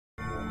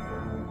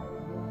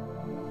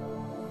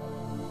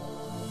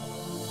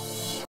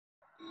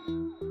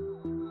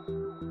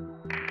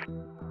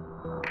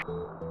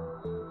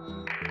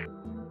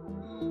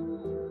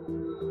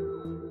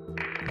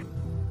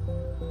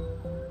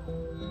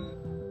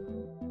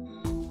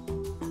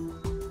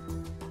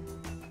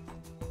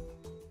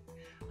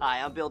Hi,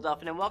 I'm Bill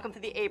Duffin, and welcome to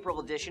the April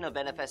edition of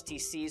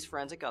NFSTC's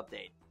Forensic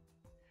Update.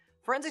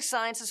 Forensic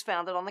science is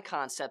founded on the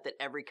concept that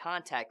every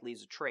contact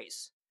leaves a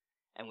trace.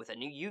 And with a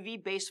new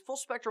UV-based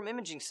full-spectrum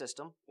imaging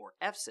system, or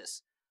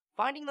FSIS,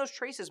 finding those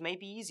traces may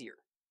be easier.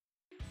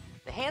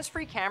 The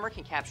hands-free camera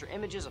can capture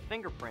images of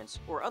fingerprints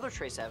or other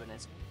trace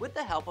evidence with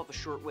the help of a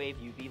shortwave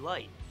UV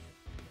light.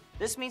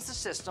 This means the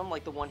system,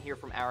 like the one here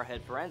from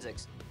Arrowhead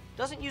Forensics,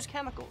 doesn't use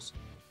chemicals,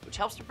 which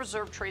helps to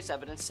preserve trace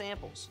evidence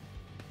samples.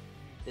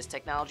 This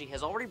technology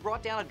has already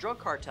brought down a drug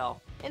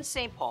cartel in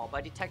St. Paul by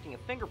detecting a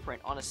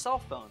fingerprint on a cell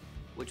phone,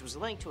 which was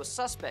linked to a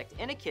suspect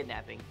in a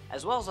kidnapping,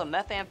 as well as a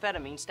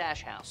methamphetamine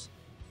stash house.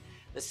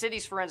 The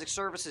city's forensic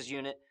services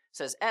unit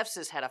says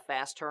FSIS had a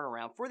fast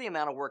turnaround for the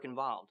amount of work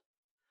involved.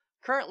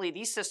 Currently,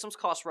 these systems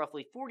cost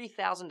roughly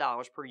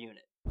 $40,000 per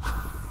unit.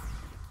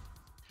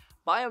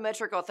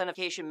 Biometric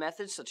authentication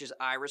methods such as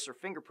iris or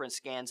fingerprint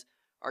scans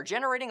are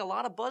generating a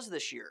lot of buzz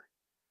this year.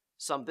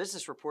 Some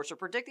business reports are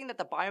predicting that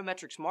the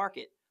biometrics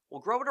market will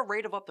grow at a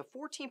rate of up to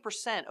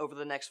 14% over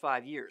the next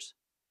 5 years.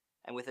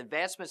 And with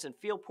advancements in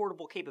field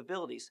portable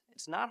capabilities,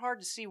 it's not hard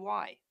to see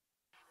why.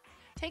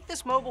 Take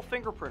this mobile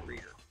fingerprint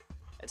reader.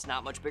 It's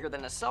not much bigger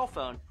than a cell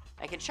phone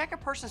and can check a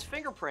person's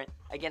fingerprint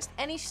against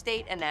any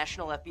state and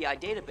national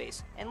FBI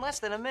database in less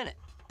than a minute.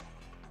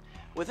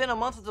 Within a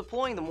month of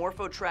deploying the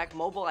MorphoTrack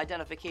mobile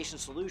identification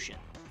solution,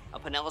 a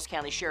Pinellas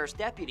County Sheriff's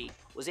deputy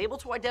was able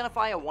to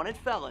identify a wanted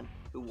felon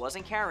who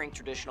wasn't carrying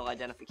traditional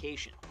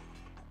identification.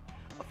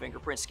 A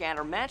fingerprint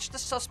scanner matched the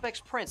suspect's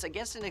prints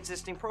against an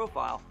existing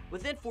profile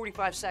within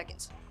 45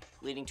 seconds,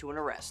 leading to an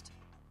arrest.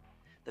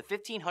 The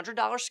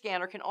 $1,500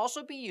 scanner can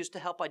also be used to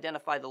help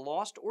identify the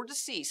lost or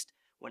deceased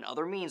when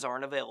other means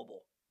aren't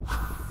available.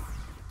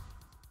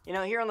 You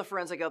know, here on the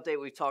Forensic Update,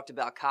 we've talked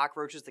about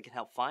cockroaches that can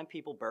help find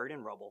people buried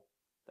in rubble.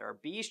 There are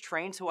bees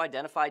trained to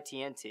identify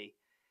TNT,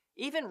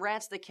 even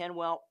rats that can,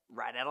 well,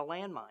 rat out a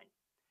landmine.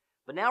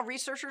 But now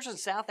researchers in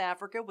South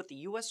Africa with the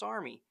U.S.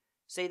 Army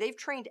say they've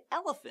trained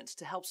elephants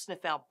to help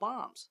sniff out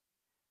bombs.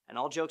 And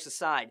all jokes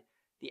aside,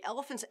 the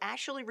elephants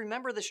actually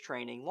remember this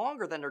training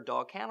longer than their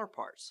dog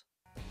counterparts.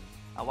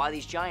 Now, while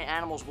these giant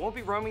animals won't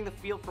be roaming the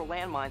field for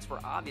landmines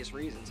for obvious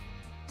reasons,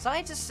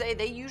 scientists say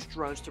they use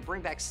drones to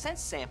bring back scent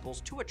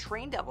samples to a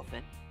trained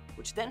elephant,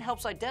 which then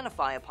helps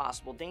identify a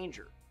possible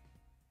danger.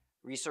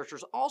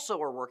 Researchers also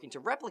are working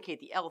to replicate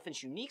the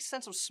elephant's unique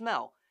sense of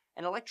smell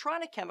and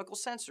electronic chemical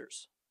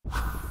sensors.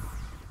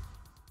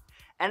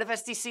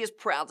 NFSTC is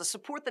proud to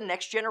support the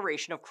next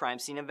generation of crime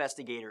scene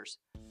investigators.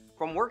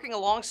 From working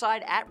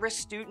alongside at-risk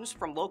students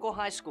from local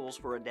high schools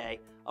for a day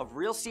of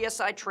real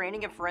CSI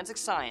training in forensic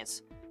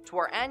science, to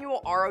our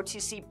annual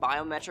ROTC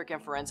Biometric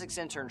and Forensics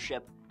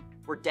internship,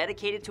 we're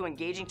dedicated to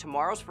engaging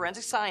tomorrow's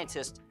forensic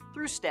scientists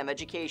through STEM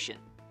education.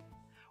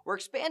 We're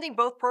expanding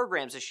both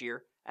programs this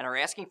year and are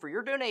asking for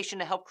your donation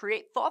to help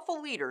create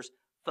thoughtful leaders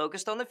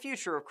focused on the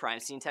future of crime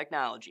scene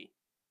technology.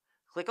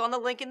 Click on the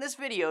link in this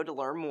video to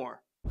learn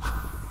more.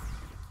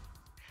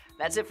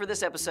 That's it for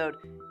this episode.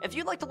 If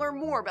you'd like to learn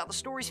more about the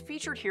stories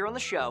featured here on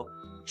the show,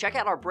 check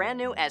out our brand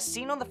new As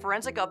Seen on the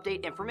Forensic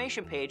Update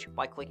information page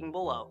by clicking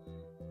below.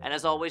 And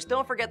as always,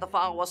 don't forget to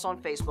follow us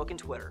on Facebook and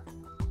Twitter.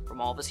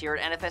 From all of us here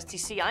at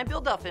NFSTC, I'm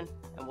Bill Duffin,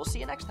 and we'll see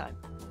you next time.